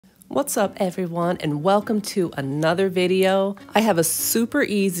What's up everyone, and welcome to another video. I have a super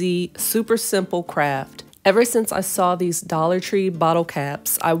easy, super simple craft. Ever since I saw these Dollar Tree bottle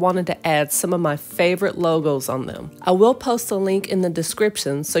caps, I wanted to add some of my favorite logos on them. I will post a link in the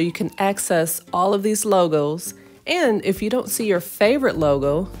description so you can access all of these logos. And if you don't see your favorite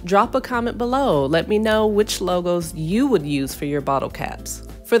logo, drop a comment below. Let me know which logos you would use for your bottle caps.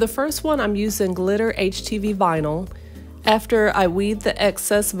 For the first one, I'm using glitter HTV vinyl. After I weed the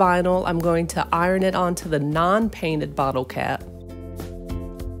excess vinyl, I'm going to iron it onto the non-painted bottle cap.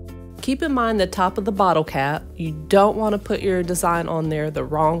 Keep in mind the top of the bottle cap. You don't want to put your design on there the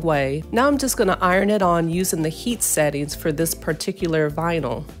wrong way. Now I'm just going to iron it on using the heat settings for this particular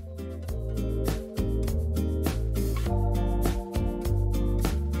vinyl.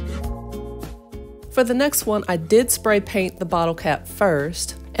 For the next one, I did spray paint the bottle cap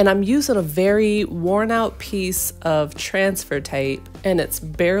first. And I'm using a very worn out piece of transfer tape, and it's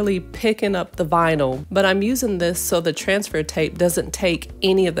barely picking up the vinyl, but I'm using this so the transfer tape doesn't take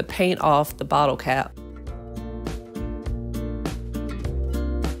any of the paint off the bottle cap.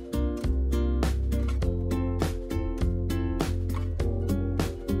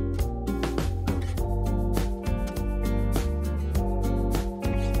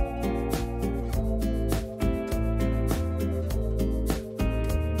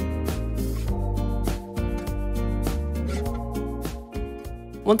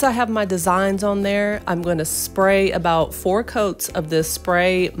 Once I have my designs on there, I'm going to spray about 4 coats of this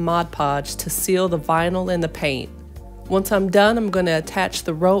spray Mod Podge to seal the vinyl and the paint. Once I'm done, I'm going to attach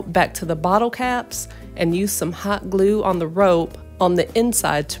the rope back to the bottle caps and use some hot glue on the rope on the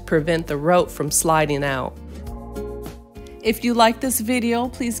inside to prevent the rope from sliding out. If you like this video,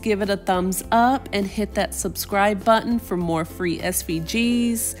 please give it a thumbs up and hit that subscribe button for more free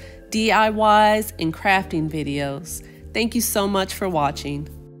SVGs, DIYs, and crafting videos. Thank you so much for watching.